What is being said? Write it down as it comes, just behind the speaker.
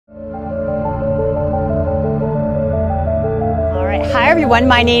Hi everyone,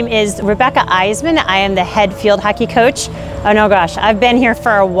 my name is Rebeckah Iseman. I am the head field hockey coach. Oh no gosh, I've been here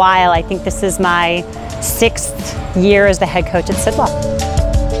for a while. I think this is my 6th year as the head coach at Sidwell.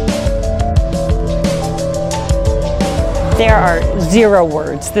 There are zero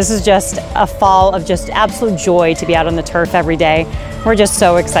words. This is just a fall of just absolute joy to be out on the turf every day. We're just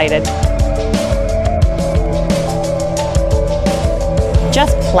so excited.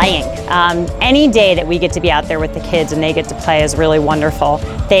 Just playing. Any day that we get to be out there with the kids and they get to play is really wonderful.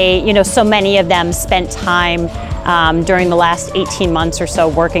 So many of them spent time during the last 18 months or so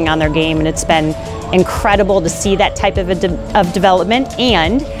working on their game, and it's been incredible to see that type of development,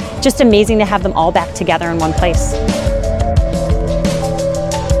 and just amazing to have them all back together in one place.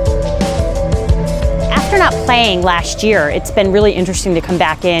 After not playing last year, it's been really interesting to come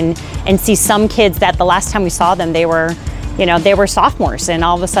back in and see some kids that the last time we saw them, they were sophomores, and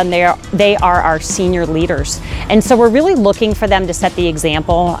all of a sudden they are our senior leaders. And so we're really looking for them to set the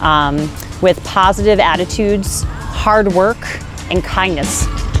example with positive attitudes, hard work, and kindness.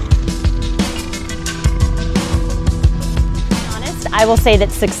 I will say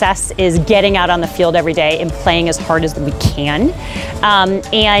that success is getting out on the field every day and playing as hard as we can. I'm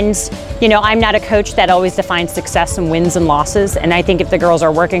not a coach that always defines success in wins and losses, and I think if the girls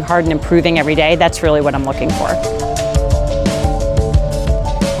are working hard and improving every day, that's really what I'm looking for.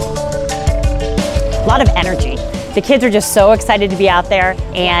 A lot of energy. The kids are just so excited to be out there,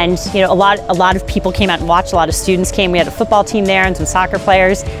 and a lot of people came out and watched. A lot of students came. We had a football team there and some soccer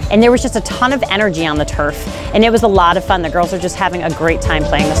players, and there was just a ton of energy on the turf, and it was a lot of fun. The girls are just having a great time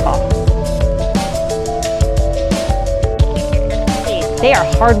playing this fall. They are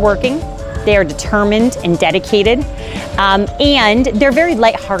hardworking, they are determined and dedicated, and they're very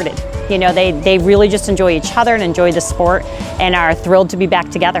lighthearted. They really just enjoy each other and enjoy the sport, and are thrilled to be back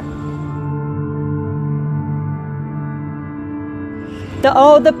together.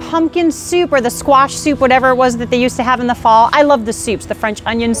 The pumpkin soup or the squash soup, whatever it was that they used to have in the fall. I love the soups, the French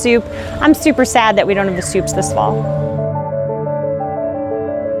onion soup. I'm super sad that we don't have the soups this fall.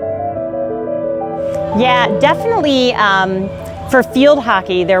 Yeah, definitely for field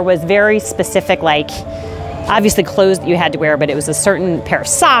hockey, there was very specific, obviously clothes that you had to wear, but it was a certain pair of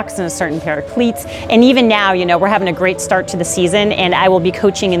socks and a certain pair of cleats. And even now, we're having a great start to the season, and I will be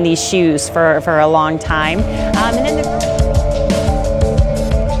coaching in these shoes for a long time.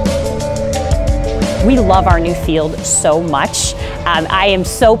 We love our new field so much. I am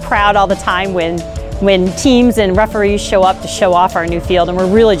so proud all the time when teams and referees show up to show off our new field, and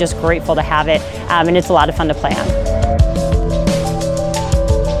we're really just grateful to have it, and it's a lot of fun to play on.